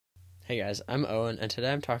Hey guys, I'm Owen, and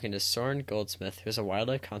today I'm talking to Soren Goldsmith, who's a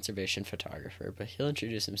wildlife conservation photographer, but he'll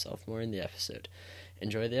introduce himself more in the episode.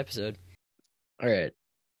 Enjoy the episode. All right,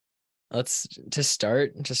 let's to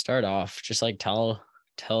start off. Just like tell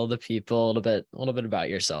the people a little bit about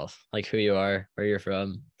yourself, like who you are, where you're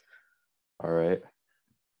from. All right.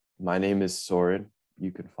 My name is Soren.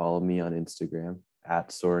 You can follow me on Instagram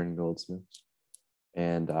at Soren Goldsmith.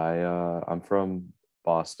 And I'm from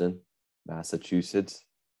Boston, Massachusetts.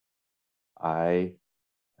 I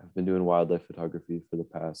have been doing wildlife photography for the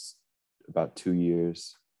past about 2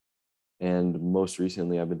 years. And most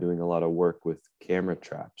recently, I've been doing a lot of work with camera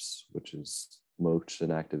traps, which is motion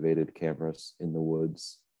activated cameras in the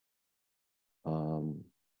woods. Um,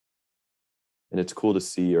 and it's cool to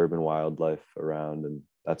see urban wildlife around, and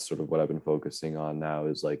that's sort of what I've been focusing on now,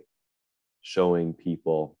 is like showing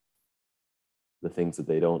people the things that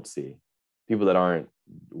they don't see, people that aren't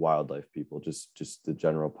wildlife people, just the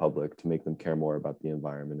general public, to make them care more about the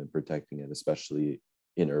environment and protecting it, especially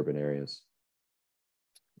in urban areas.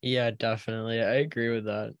 Yeah, definitely. I agree with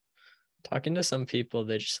that. Talking to some people,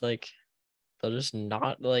 they'll just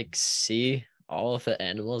not like see all of the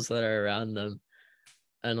animals that are around them.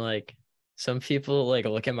 And like some people like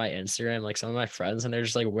look at my Instagram, like some of my friends, and they're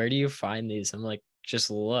just like, where do you find these? I'm like,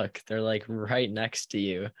 just look. They're like right next to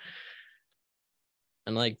you.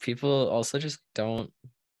 And like people also just don't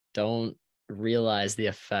realize the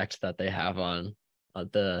effect that they have on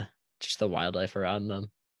the just the wildlife around them.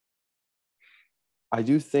 I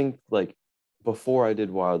do think, like, before I did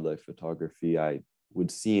wildlife photography, I would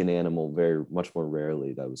see an animal very much more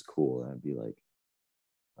rarely that was cool, and I'd be like,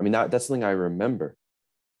 I mean, that's something I remember,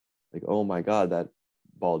 like, oh my god, that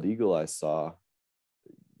bald eagle I saw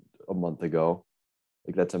a month ago,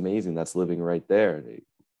 like, that's amazing, that's living right there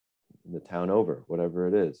in the town over, whatever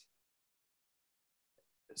it is.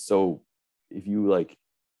 So if you like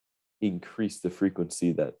increase the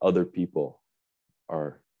frequency that other people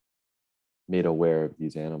are made aware of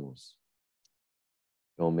these animals,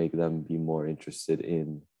 it'll make them be more interested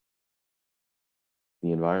in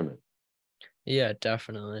the environment. Yeah,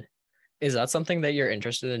 definitely. Is that something that you're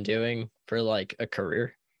interested in doing for like a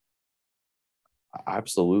career?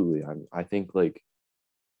 Absolutely. I think, like,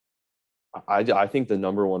 I think the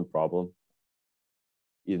number one problem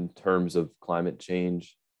in terms of climate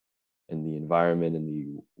change and the environment and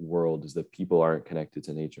the world is that people aren't connected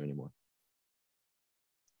to nature anymore.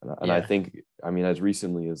 And I Yeah. think, I mean, as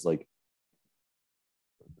recently as like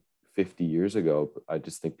 50 years ago, I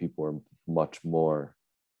just think people are much more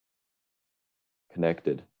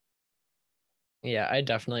connected. Yeah, I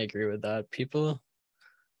definitely agree with that. People,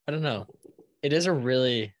 I don't know. It is a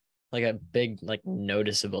really like a big like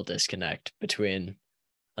noticeable disconnect between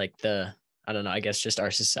like the I don't know, I guess just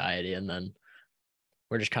our society, and then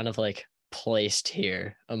we're just kind of like placed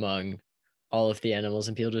here among all of the animals,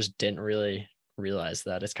 and people just didn't really realize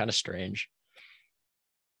that. It's kind of strange.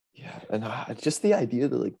 Yeah. And just the idea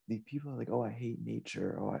that, like, the people are like, oh, I hate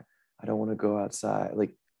nature. Oh, I don't want to go outside.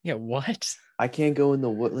 Like, Yeah, what? I can't go in the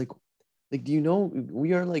wood. Like, do you know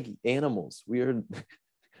we are like animals? We are,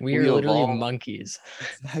 We we are literally evolved. monkeys.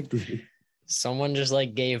 Exactly. Someone just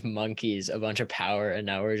like gave monkeys a bunch of power, and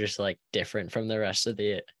now we're just like different from the rest of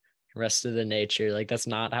the nature. Like that's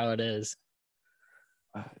not how it is.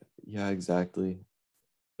 Uh, yeah, exactly.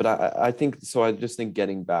 But I think so. I just think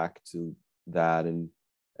getting back to that, and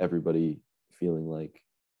everybody feeling like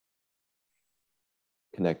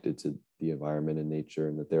connected to the environment and nature,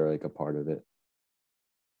 and that they're like a part of it.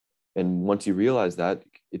 And once you realize that,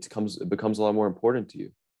 it becomes a lot more important to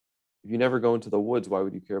you. If you never go into the woods, why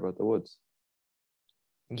would you care about the woods?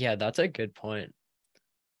 Yeah, that's a good point.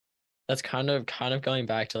 That's kind of going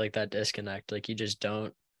back to like that disconnect. Like you just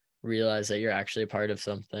don't realize that you're actually a part of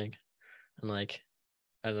something. And like,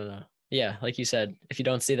 I don't know. Yeah, like you said, if you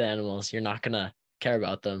don't see the animals, you're not gonna care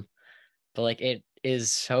about them. But like it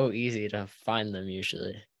is so easy to find them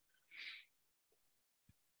usually.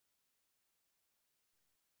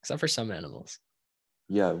 Except for some animals.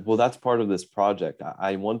 Yeah, well, that's part of this project.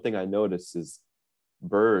 I one thing I noticed is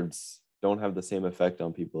birds don't have the same effect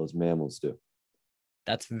on people as mammals do.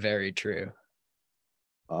 That's very true.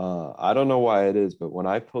 I don't know why it is, but when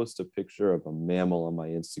I post a picture of a mammal on my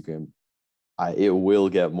Instagram, it will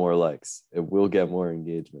get more likes. It will get more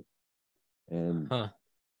engagement. And Huh.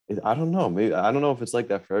 I don't know. Maybe I don't know if it's like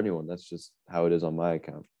that for anyone. That's just how it is on my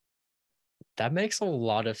account. That makes a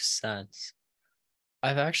lot of sense.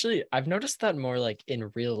 I've noticed that more like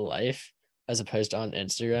in real life as opposed to on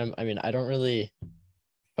Instagram. I mean, I don't really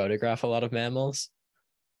photograph a lot of mammals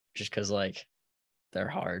just because like they're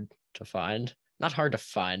hard to find. Not hard to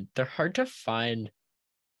find. They're hard to find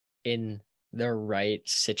in the right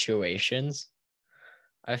situations.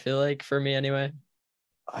 I feel like for me anyway.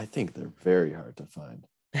 I think they're very hard to find.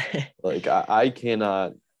 Like I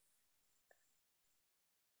cannot.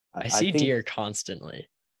 I I see think deer constantly.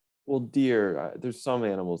 well, deer. There's some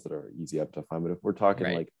animals that are easy up to find, but if we're talking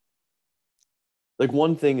Right. like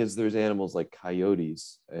one thing is there's animals like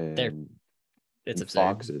coyotes They're it's and absurd.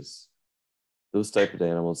 foxes, those type of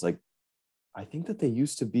animals. Like I think that they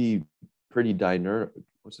used to be pretty diurnal,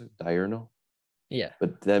 Yeah.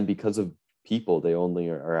 but then because of people, they only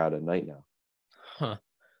are out at night now. Huh.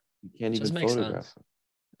 You can't Does even make photograph sense. them.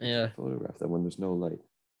 You Yeah. can't photograph them when there's no light.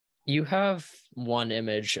 You have one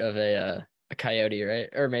image of a coyote, right?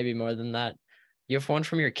 Or maybe more than that. You have one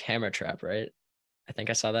from your camera trap, right? I think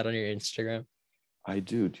I saw that on your Instagram. I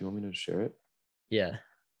do. Do you want me to share it? Yeah.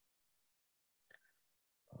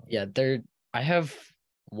 Yeah, there I have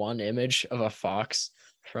one image of a fox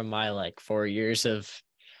from my like 4 years of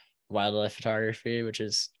wildlife photography, which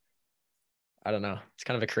is I don't know, it's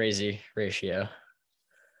kind of a crazy ratio.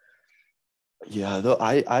 Yeah, though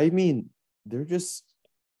I mean they're just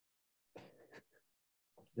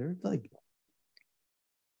they're like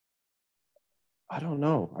I don't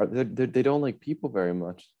know. They don't like people very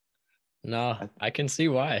much. No, I, I can see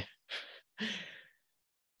why.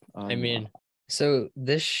 I um, mean, so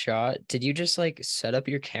this shot, did you just like set up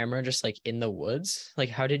your camera just like in the woods? Like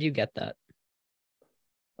how did you get that?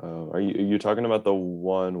 are you talking about the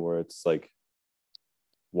one where it's like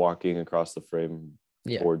walking across the frame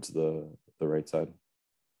Yeah. towards the right side?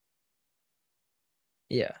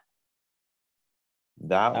 Yeah.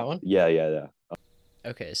 That That one? yeah.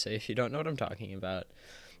 Okay, so if you don't know what I'm talking about,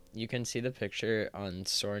 you can see the picture on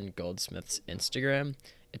Soren Goldsmith's Instagram.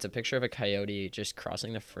 It's a picture of a coyote just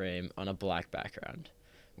crossing the frame on a black background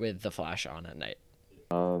with the flash on at night.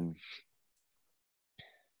 Um,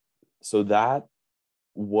 so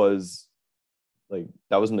was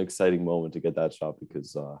that was an exciting moment to get that shot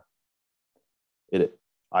because it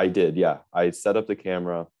I did, yeah. I set up the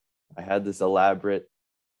camera. I had this elaborate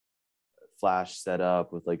flash set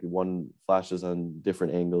up with like one flashes on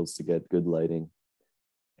different angles to get good lighting.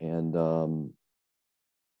 And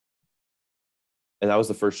that was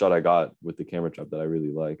the first shot I got with the camera trap that I really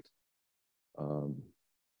liked.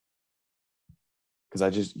 Because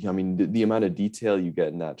I mean, the amount of detail you get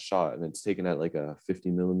in that shot, and it's taken at like a 50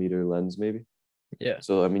 millimeter lens, maybe. Yeah.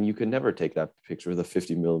 So, I mean, you could never take that picture with a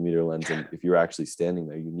 50 millimeter lens. And if you're actually standing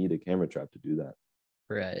there, you need a camera trap to do that.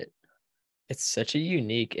 Right. It's such a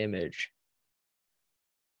unique image.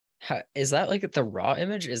 How, is that like the raw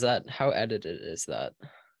image? Is that how edited is that?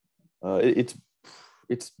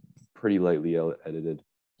 It's pretty lightly edited.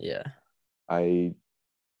 Yeah. I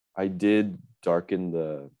I did darken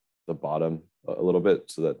the bottom a little bit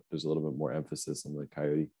so that there's a little bit more emphasis on the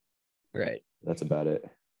coyote. Right. That's about it.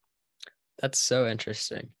 That's so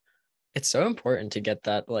interesting. It's so important to get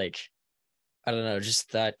that like I don't know,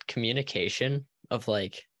 just that communication of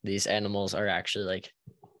like these animals are actually like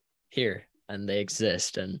here and they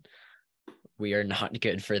exist and we are not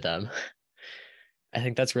good for them. I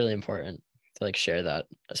think that's really important to like share that,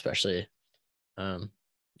 especially um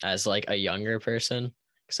as like a younger person,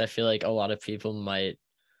 because I feel like a lot of people might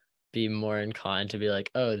be more inclined to be like,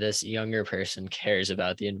 oh, this younger person cares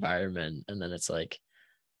about the environment, and then it's like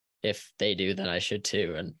if they do, then I should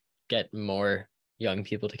too, and get more young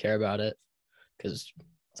people to care about it because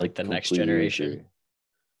it's I like the next completely generation. agree.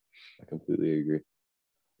 I completely agree.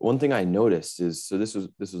 One thing I noticed is so this was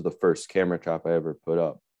the first camera trap I ever put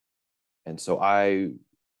up, and so I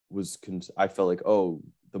felt like, oh,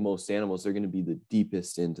 the most animals are going to be the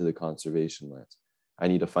deepest into the conservation lands. I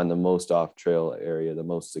need to find the most off trail area, the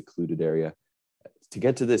most secluded area. To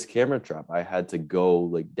get to this camera trap, I had to go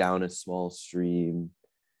like down a small stream.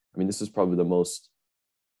 I mean, this is probably the most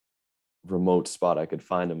remote spot I could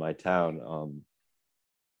find in my town.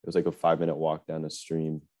 It was like a 5 minute walk down a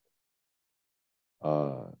stream.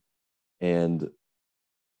 And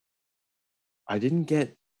I didn't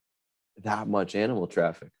get that much animal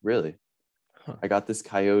traffic, really. Huh. I got this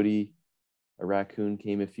coyote, a raccoon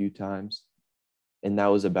came a few times, and that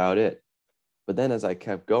was about it. But then as I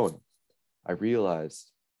kept going, I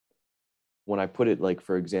realized when I put it, like,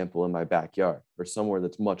 for example, in my backyard or somewhere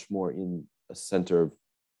that's much more in a center of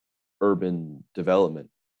urban development,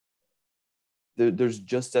 there's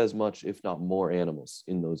just as much, if not more, animals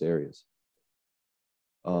in those areas.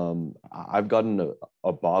 I've gotten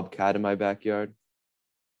a bobcat in my backyard.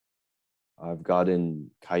 I've gotten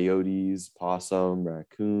coyotes, possum,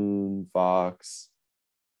 raccoon, fox.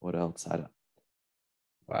 What else?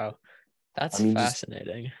 Wow, I that's mean, just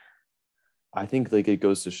fascinating. I think like it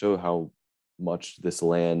goes to show how much this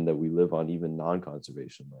land that we live on, even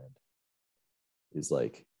non-conservation land, is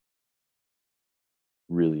like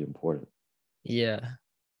really important. Yeah.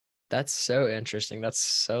 That's so interesting. That's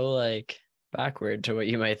so like backward to what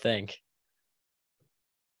you might think.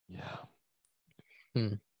 Yeah.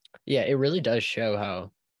 Hmm. Yeah, it really does show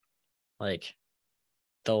how like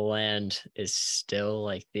the land is still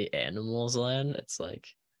like the animals' land. It's like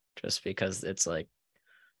just because it's like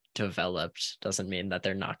developed doesn't mean that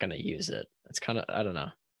they're not going to use it. It's kind of, I don't know.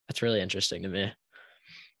 That's really interesting to me.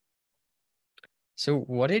 So,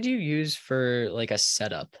 what did you use for like a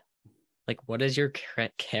setup? Like, what is your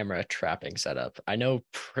camera trapping setup? I know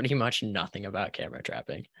pretty much nothing about camera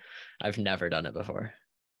trapping. I've never done it before.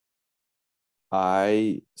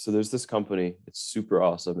 So there's this company, it's super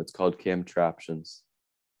awesome. It's called Camtraptions.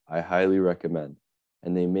 I highly recommend.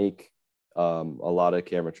 And they make a lot of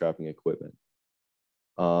camera trapping equipment.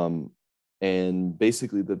 And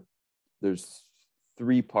basically there's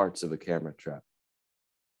three parts of a camera trap.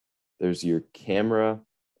 There's your camera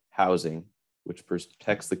housing, which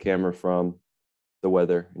protects the camera from the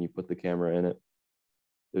weather, and you put the camera in it.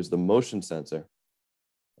 There's the motion sensor,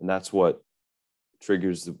 and that's what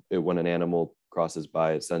triggers it when an animal crosses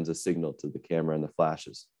by. It sends a signal to the camera and the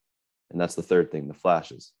flashes. And that's the third thing, the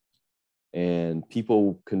flashes. And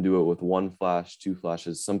people can do it with one flash, two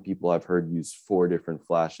flashes. Some people I've heard use 4 different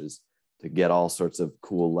flashes to get all sorts of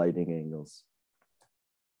cool lighting angles.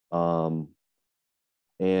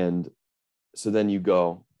 And so then you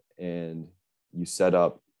go and you set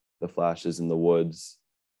up the flashes in the woods.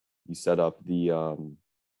 You set up the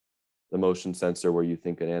motion sensor where you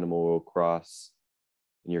think an animal will cross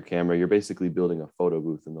in your camera. You're basically building a photo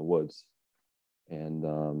booth in the woods, and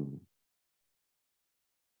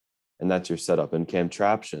that's your setup. And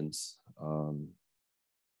Camtraptions,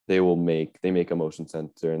 they make a motion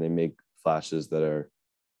sensor, and they make flashes that are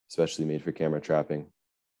especially made for camera trapping,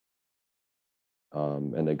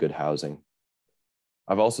 and a good housing.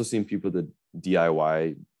 I've also seen people that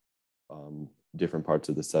DIY different parts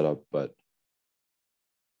of the setup, but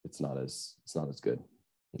it's not as good.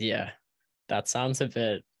 Yeah, that sounds a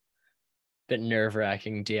bit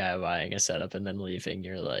nerve-wracking DIYing a setup and then leaving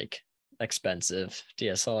your like expensive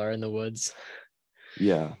DSLR in the woods.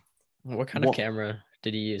 Yeah. What kind of camera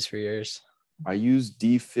did you use for yours? I used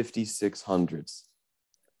D5600s.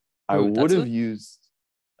 I Ooh, would have used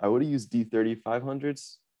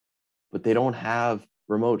D3500s, but they don't have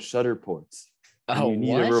remote shutter ports. And Oh, you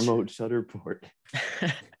need a what? remote shutter port.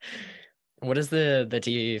 What is the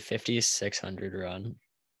D5600 run?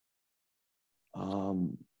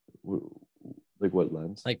 Um, like what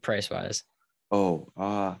lens? Like price wise? Oh,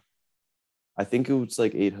 I think it was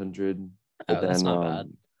like 800, but Oh, that's then not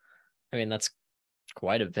bad. I mean, that's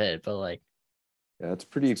quite a bit, but like, yeah, it's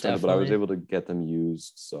pretty expensive, but I was definitely, able to get them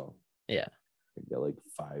used, so yeah, I get like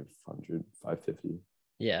 500, 550.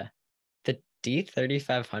 yeah. The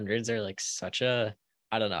D3500s are like such a,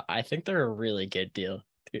 I don't know. I think they're a really good deal.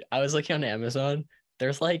 Dude, I was looking on Amazon.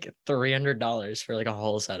 There's like $300 for like a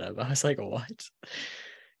whole setup. I was like, what? It's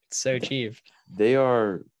so cheap.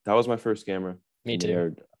 That was my first camera, Me and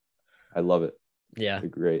too. I love it. Yeah. They're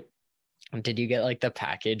great. Did you get like the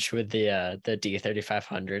package with the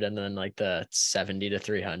D3500 and then like the 70 to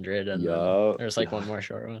 300 and then Yeah. there's like one more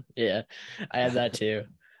short one? Yeah. I had that too.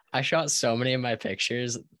 I shot so many of my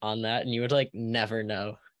pictures on that and you would like never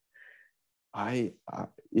know.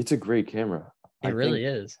 It's a great camera. It I really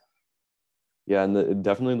think, is. yeah, and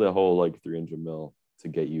definitely the whole like 300 mil to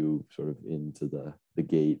get you sort of into the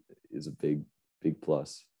gate is a big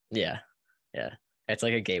plus. Yeah. Yeah. It's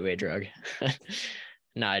like a gateway drug.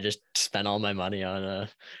 No, I just spent all my money on a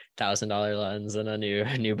 $1,000 lens and a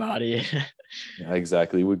new body. Yeah,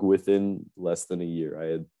 exactly. Within less than a year, I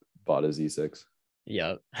had bought a Z6.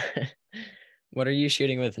 Yep. What are you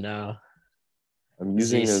shooting with now? I'm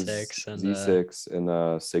using a Z6 and Z6 and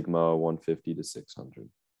a Sigma 150 to 600.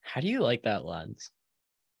 how do you like that lens?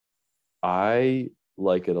 I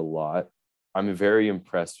like it a lot. I'm very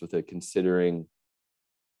impressed with it considering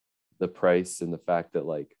the price and the fact that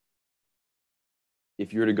like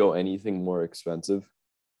if you were to go anything more expensive,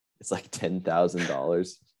 it's like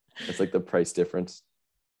 $10,000. It's like the price difference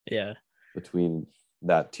Yeah. between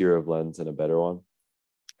that tier of lens and a better one.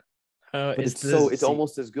 Oh, But is it's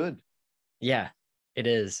almost as good. yeah, it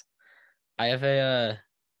is. I have I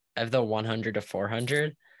have the 100 to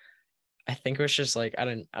 400. I think it was just like I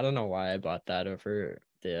don't know why I bought that over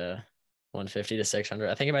the 150 to 600.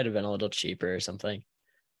 I think it might have been a little cheaper or something.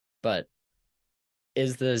 But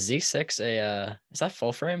is the Z6 a is that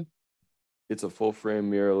full frame? It's a full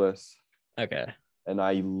frame mirrorless, Okay. and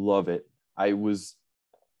I love it.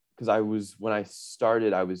 Because I was when I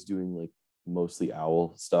started, I was doing like mostly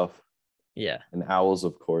owl stuff, Yeah. And owls,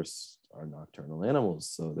 of course, are nocturnal animals,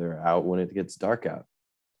 so they're out when it gets dark out.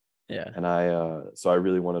 Yeah. And I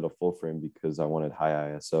really wanted a full frame because I wanted high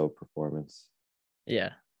ISO performance.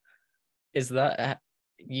 Yeah. Is that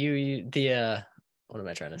you the what am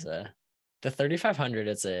I trying to say? The 3500,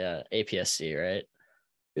 it's a APS-C, right?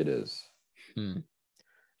 It is. Hmm.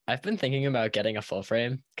 I've been thinking about getting a full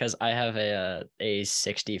frame because I have a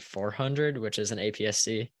 6400, which is an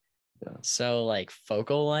APS-C. Yeah. So like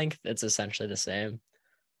focal length, it's essentially the same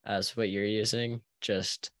as what you're using,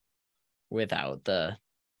 just without the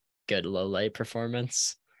good low light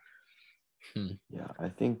performance. Hmm. Yeah. I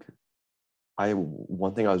think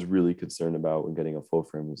one thing I was really concerned about when getting a full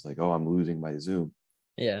frame was like, oh, I'm losing my zoom.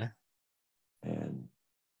 Yeah. And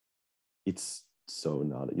it's so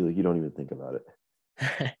not, you don't even think about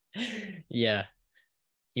it. Yeah.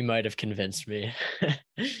 You might have convinced me.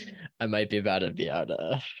 I might be about to be out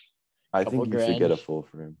a I couple think you should get grand. a full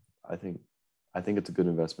frame. I think it's a good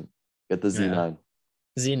investment. Get the Yeah.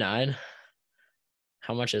 Z9. Z9.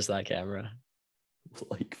 How much is that camera?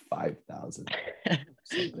 Like 5,000,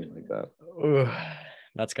 something like that. Ooh,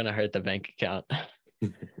 that's gonna hurt the bank account.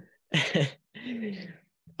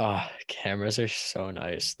 Oh, cameras are so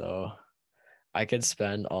nice though. I could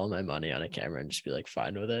spend all my money on a camera and just be like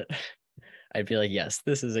fine with it. I'd be like, yes,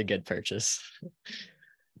 this is a good purchase.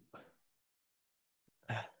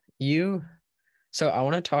 You, so I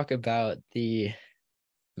want to talk about the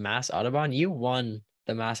Mass Audubon. You won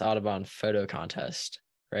the Mass Audubon photo contest,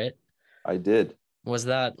 right? I did. Was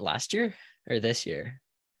that last year or this year?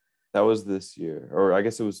 That was this year, or I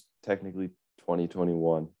guess it was technically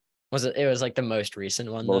 2021, Was it? It was like the most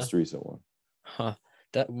recent one though. most recent one. Huh.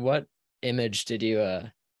 That what image did you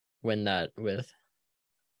win that with?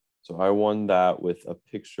 So I won that with a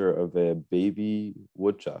picture of a baby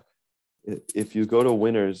woodchuck. If you go to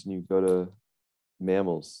Winners and you go to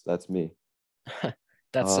mammals, that's me.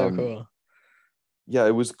 That's so Um, cool. yeah,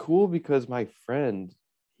 it was cool because my friend,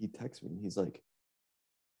 he texted me. He's like,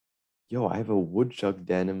 "Yo, I have a woodchuck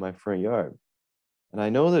den in my front yard," and I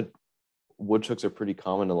know that woodchucks are pretty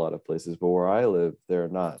common in a lot of places, but where I live, they're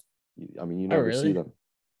not. I mean, you Oh, never see really? them.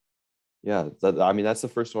 Yeah, I mean, that's the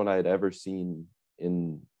first one I had ever seen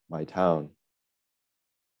in my town.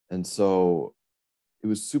 And so it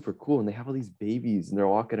was super cool. And they have all these babies and they're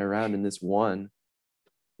walking around, and this one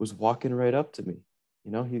was walking right up to me.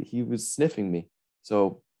 He was sniffing me.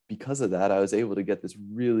 So because of that, I was able to get this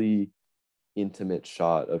really intimate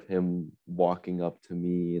shot of him walking up to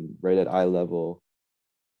me and right at eye level.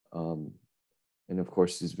 Um, and of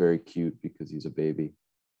course, he's very cute because he's a baby.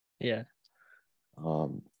 Yeah.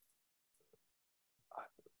 Um,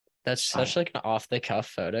 That's I such like an off the cuff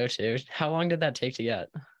photo too. How long did that take to get?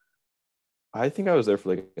 I think I was there for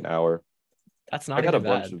like an hour. That's I not got a even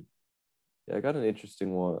bunch bad. of Yeah, I got an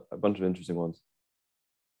interesting one, a bunch of interesting ones.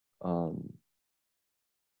 Um,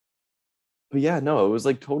 but yeah, no, it was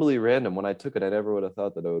like totally random. When I took it, I never would have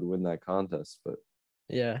thought that I would win that contest. But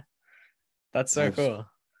Yeah. That's yeah, so cool.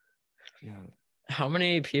 yeah, How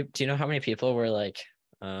many people do you know how many people were like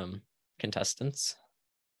um contestants?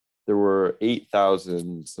 there were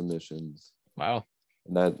 8,000 submissions, Wow.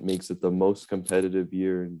 and that makes it the most competitive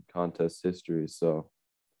year in contest history. So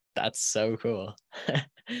That's so cool.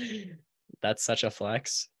 That's such a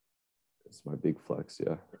flex. it's my big flex.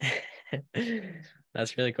 Yeah,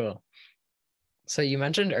 That's really cool. So you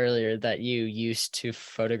mentioned earlier that you used to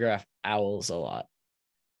photograph owls a lot.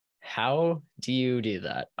 How do you do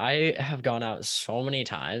that? I have gone out so many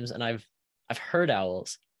times and I've heard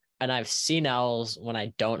owls and I've seen owls when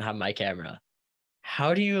I don't have my camera.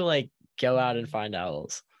 How do you like go out and find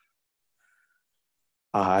owls?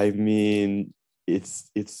 I mean,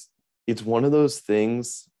 it's one of those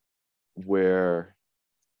things where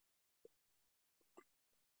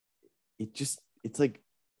it's like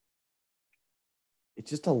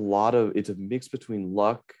it's a mix between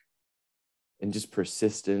luck and just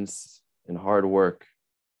persistence and hard work.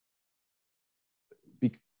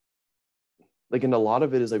 Be- and a lot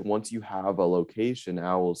of it is like once you have a location,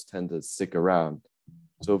 owls tend to stick around.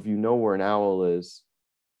 So if you know where an owl is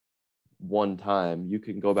one time, you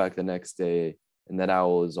can go back the next day and that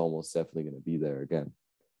owl is almost definitely going to be there again.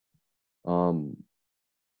 Um,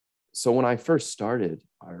 so when I first started,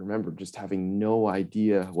 I remember just having no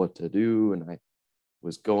idea what to do. And I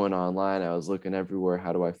was going online, I was looking everywhere.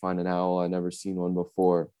 How do I find an owl? I never seen one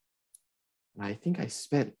before. And I think I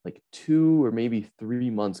spent like 2 or maybe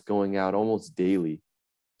 3 months going out almost daily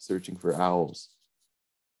searching for owls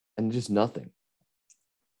and just nothing.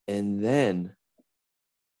 And then,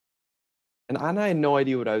 and I had no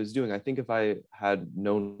idea what I was doing. I think if I had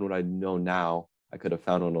known what I know now, I could have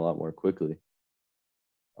found one a lot more quickly.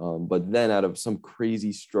 But then out of some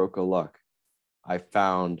crazy stroke of luck, I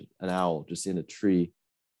found an owl just in a tree,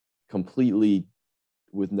 completely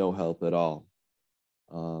with no help at all.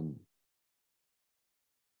 Um,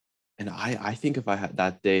 and I think if I had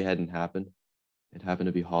that day hadn't happened, it happened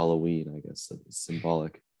to be Halloween, I guess that's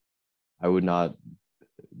symbolic. I would not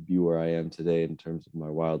be where I am today in terms of my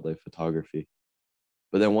wildlife photography.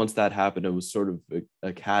 But then once that happened, it was sort of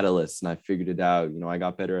a catalyst, and I figured it out. I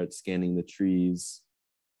got better at scanning the trees.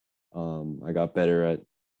 I got better at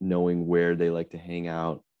knowing where they like to hang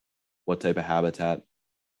out, what type of habitat.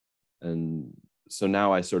 And so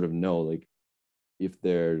now I sort of know, like, if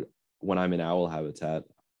they're when I'm in owl habitat,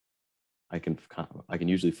 I can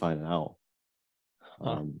usually find an owl.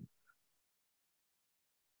 Huh.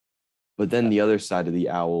 But then the other side of the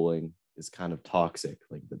owling is kind of toxic.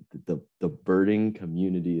 Like the birding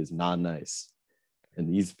community is not nice, and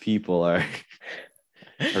these people are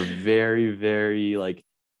very, very like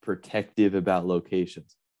protective about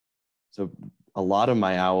locations. So a lot of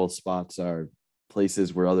my owl spots are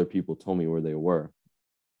places where other people told me where they were,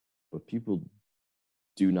 but people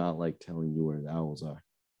do not like telling you where the owls are.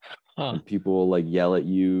 Huh. And people will like yell at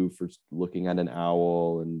you for looking at an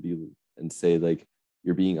owl and say like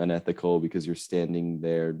you're being unethical because you're standing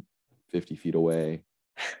there 50 feet away.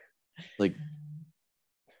 Like,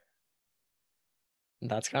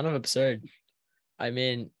 That's kind of absurd. I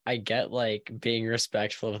mean, I get like being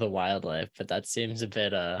respectful of the wildlife, but that seems a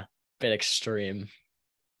bit extreme.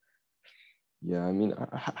 yeah, I mean,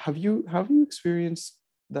 have you experienced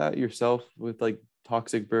that yourself with like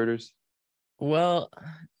toxic birders? Well,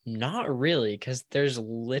 not really, because there's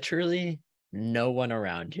literally no one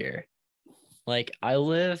around here. Like I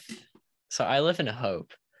live in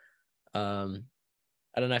Hope. Um,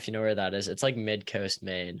 I don't know if you know where that is. It's like mid-coast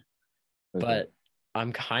Maine, Okay. but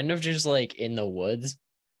I'm kind of just like in the woods.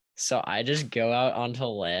 So I just go out onto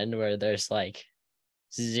land where there's like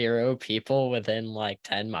zero people within like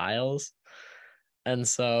 10 miles. And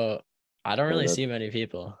so I don't Oh, really see many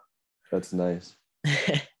people. that's nice. I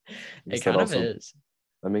It guess that kind of also is.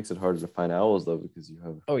 that makes it harder to find owls though, because you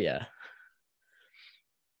have, Oh yeah.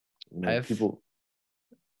 I've people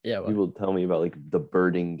yeah, what? people tell me about like the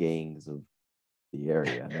birding gangs of the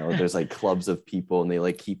area. There's like clubs of people, and they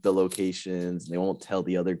like keep the locations, and they won't tell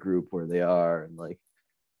the other group where they are, and like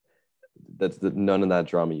none of that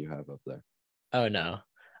drama you have up there. Oh no.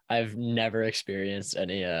 I've never experienced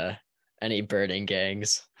any birding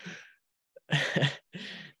gangs.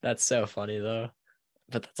 That's so funny though.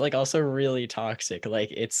 But that's like also really toxic. Like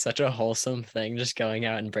it's such a wholesome thing just going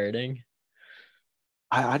out and birding.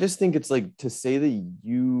 I just think it's like to say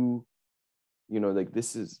that like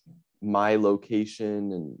this is my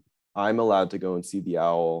location and I'm allowed to go and see the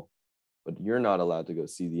owl, but you're not allowed to go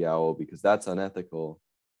see the owl because that's unethical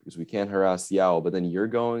because we can't harass the owl. But then you're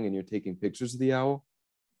going and you're taking pictures of the owl.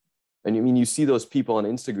 And you see those people on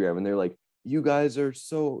Instagram and they're like, you guys are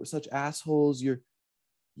such assholes. You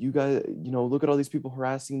guys, look at all these people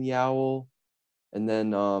harassing the owl. And then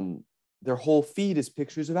their whole feed is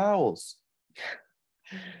pictures of owls.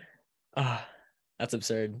 Ah, that's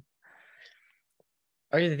absurd.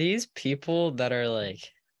 Are these people that are like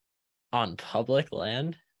on public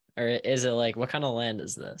land? Or is it like what kind of land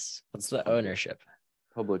is this? What's It's the public ownership?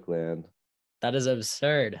 public land. That is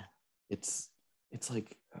absurd. It's it's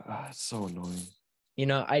like it's so annoying.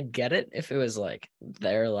 I'd get it if it was like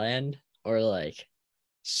their land or like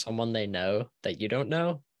someone they know that you don't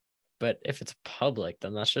know. But if it's public,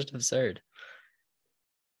 then that's just absurd.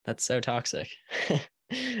 That's so toxic.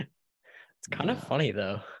 It's kind of Yeah, funny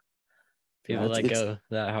though. yeah, People that go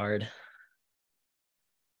that hard.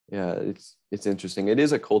 yeah, it's interesting. It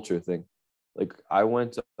is a culture thing. Like I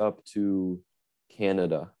went up to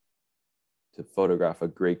Canada to photograph a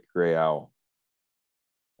great gray owl,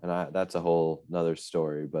 and that's a whole another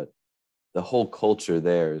story. But the whole culture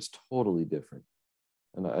there is totally different.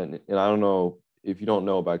 And I don't know if you don't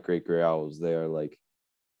know about great gray owls. They are like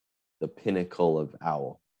the pinnacle of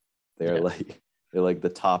owl. They're Yeah. like they're like the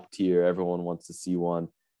top tier. Everyone wants to see one,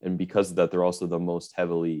 and because of that, they're also the most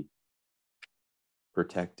heavily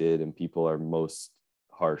protected, and people are most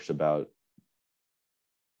harsh about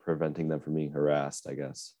preventing them from being harassed, I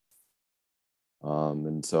guess.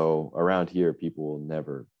 And so around here, people will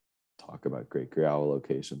never talk about great gray owl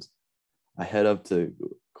locations. I head up to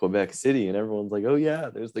Quebec City, and everyone's like, "Oh yeah,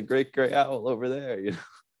 there's the great gray owl over there. You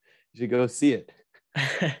should go see it.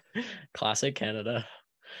 Classic Canada.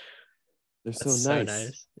 They're That's so so nice."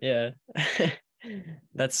 nice. Yeah.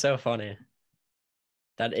 That's so funny.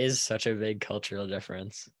 That is such a big cultural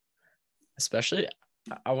difference. Especially,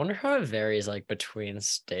 I wonder how it varies like between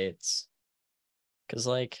states. Because,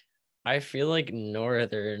 like, I feel like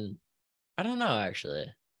northern, I don't know actually.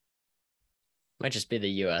 Might just be the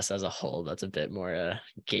US as a whole that's a bit more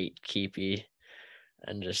gatekeepy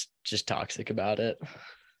and just toxic about it.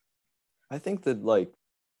 I think that like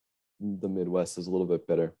the Midwest is a little bit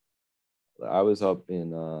better. I was up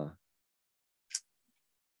in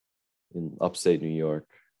upstate New York,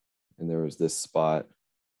 and there was this spot,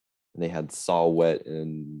 and they had saw whet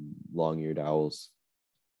and long-eared owls,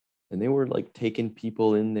 and they were like taking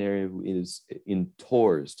people in there is in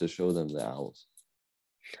tours to show them the owls.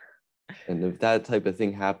 And if that type of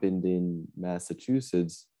thing happened in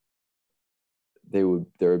Massachusetts, there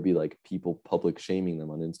would be like people public shaming them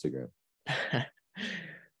on Instagram.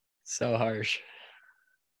 So harsh.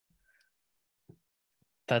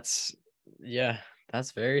 That's yeah,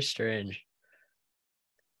 that's very strange.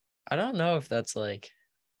 I don't know if that's like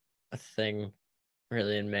a thing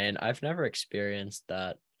really in Maine. I've never experienced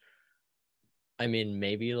that. I mean,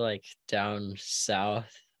 maybe like down south,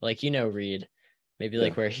 like Reed, maybe Yeah.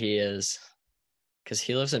 like where he is, because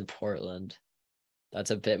he lives in Portland.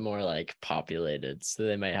 That's a bit more like populated, so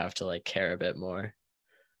they might have to like care a bit more.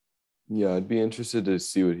 Yeah, I'd be interested to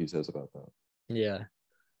see what he says about that. Yeah,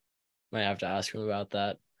 might have to ask him about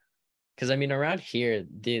that. Because I mean, around here,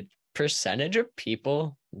 the percentage of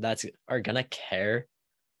people that's are gonna care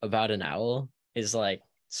about an owl is like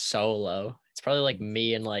so low. It's probably like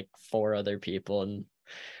me and like four other people and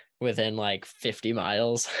within like 50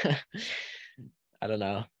 miles. I don't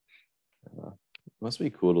know. Must be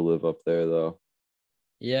cool to live up there though.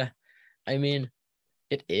 Yeah. I mean,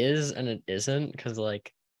 it is and it isn't because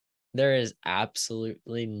like there is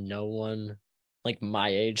absolutely no one like my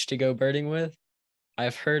age to go birding with.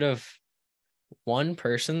 I've heard of one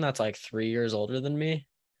person that's like 3 years older than me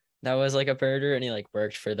that was like a birder and he like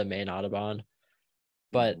worked for the Maine Audubon,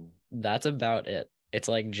 but Mhm. that's about it. It's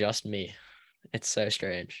like just me. It's so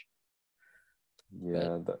strange. But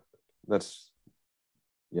Yeah, that's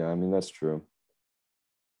yeah, I mean that's true.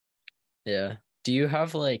 yeah. Do you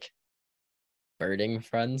have like birding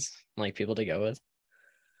friends, like people to go with?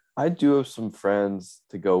 I do have some friends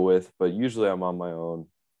to go with, but usually I'm on my own.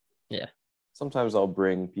 Yeah. Sometimes I'll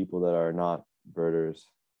bring people that are not birders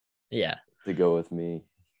Yeah. to go with me.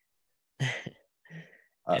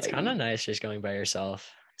 It's kind of I nice just going by yourself.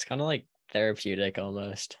 It's kind of like therapeutic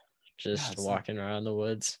almost, Yeah, just it's like walking around the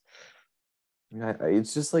woods.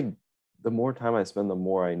 it's just like the more time I spend, the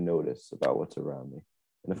more I notice about what's around me.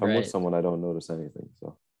 And if I'm with Right. someone, I don't notice anything.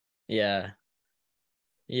 So Yeah.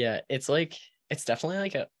 Yeah. It's like, it's definitely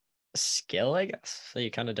like a skill, I guess, that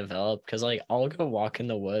you kind of develop because like I'll go walk in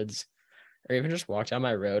the woods or even just walk down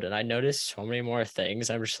my road and I notice so many more things.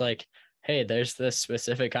 I'm just like, hey, there's this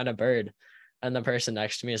specific kind of bird. And the person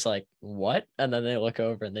next to me is like, what? And then they look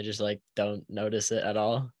over and they just like don't notice it at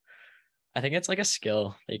all. I think it's like a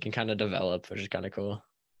skill that you can kind of develop, which is kind of cool.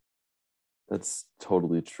 that's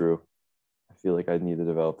totally true. I feel like I need to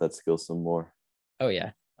develop that skill some more. Oh,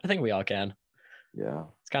 yeah. I think we all can. Yeah.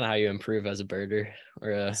 It's kind of how you improve as a birder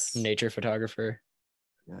or a nature photographer.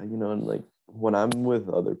 Yeah, and like when I'm with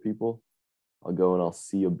other people, I'll go and I'll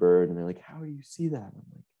see a bird and they're like, "How do you see that?"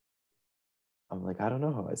 I'm like, I don't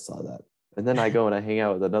know how I saw that. And then I go and I hang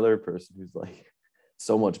out with another person who's like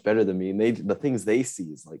so much better than me. And the things they see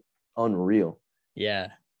is like unreal.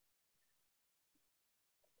 Yeah.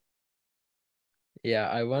 Yeah.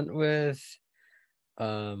 I went with,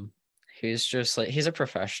 um, he's just like, he's a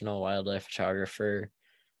professional wildlife photographer,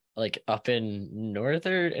 like up in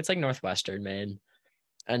northern, it's like northwestern Maine.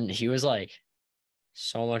 And he was like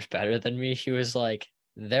so much better than me. He was like,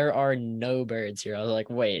 there are no birds here. I was like,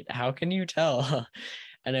 wait, how can you tell?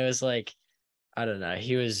 And it was like, I don't know.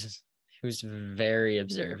 He was very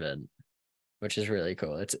observant, which is really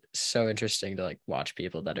cool. It's so interesting to like watch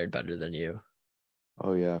people that are better than you.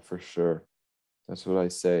 Oh yeah, for sure. That's what I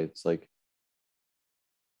say. It's like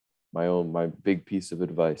my big piece of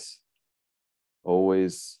advice.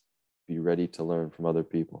 Always be ready to learn from other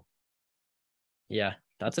people. Yeah, You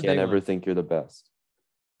that's a can't big ever one. think you're the best.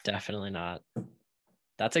 Definitely not.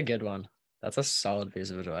 That's a good one. That's a solid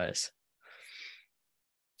piece of advice.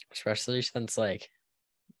 Especially since like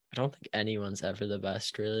I don't think anyone's ever the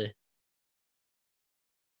best, really.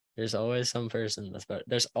 There's always some person that's better.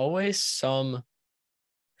 There's always some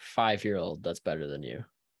 5-year-old that's better than you.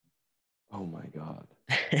 Oh my God.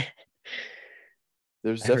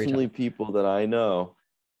 There's Every definitely time. people that I know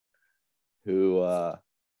who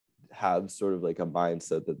have sort of like a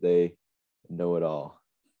mindset that they know it all.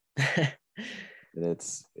 And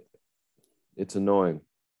it's annoying.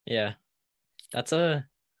 Yeah. That's a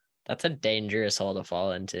that's a dangerous hole to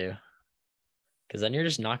fall into because then you're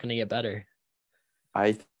just not going to get better.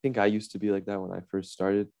 I think I used to be like that when I first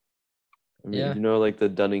started. I mean, Yeah. you know, like the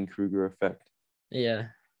Dunning-Kruger effect. Yeah.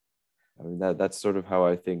 I mean, that's sort of how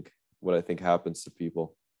I think, what I think happens to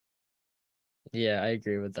people. Yeah, I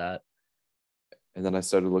agree with that. And then I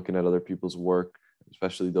started looking at other people's work,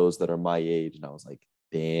 especially those that are my age, and I was like,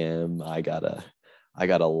 damn, I got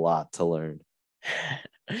a lot to learn.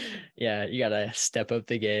 Yeah, you gotta step up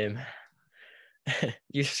the game.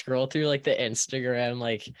 You scroll through like the Instagram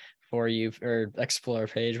like for you or explore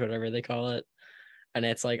page, whatever they call it, and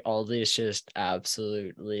it's like all these just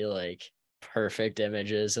absolutely like perfect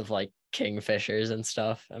images of like kingfishers and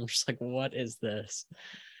stuff. I'm just like, what is this?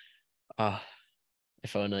 Oh,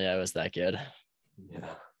 if only I was that good.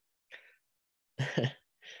 Yeah.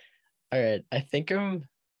 All right, I think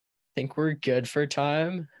we're good for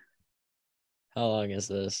time. How long is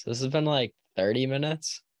this? This has been like 30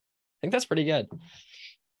 minutes. I think that's pretty good.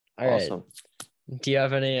 All right. Awesome. Do you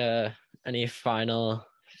have any final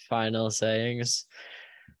sayings?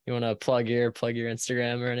 You want to plug your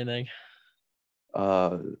Instagram or anything?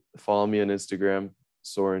 Uh, Follow me on Instagram,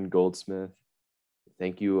 Soren Goldsmith.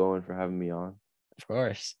 Thank you, Owen, for having me on. Of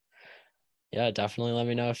course. Yeah, definitely let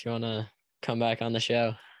me know if you want to come back on the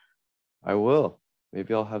show. I will.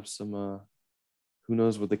 Maybe I'll have some who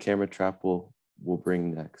knows what the camera trap will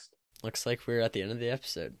bring next. Looks like we're at the end of the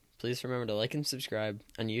episode. Please remember to like and subscribe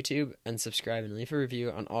on YouTube and subscribe and leave a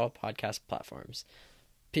review on all podcast platforms.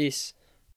 Peace.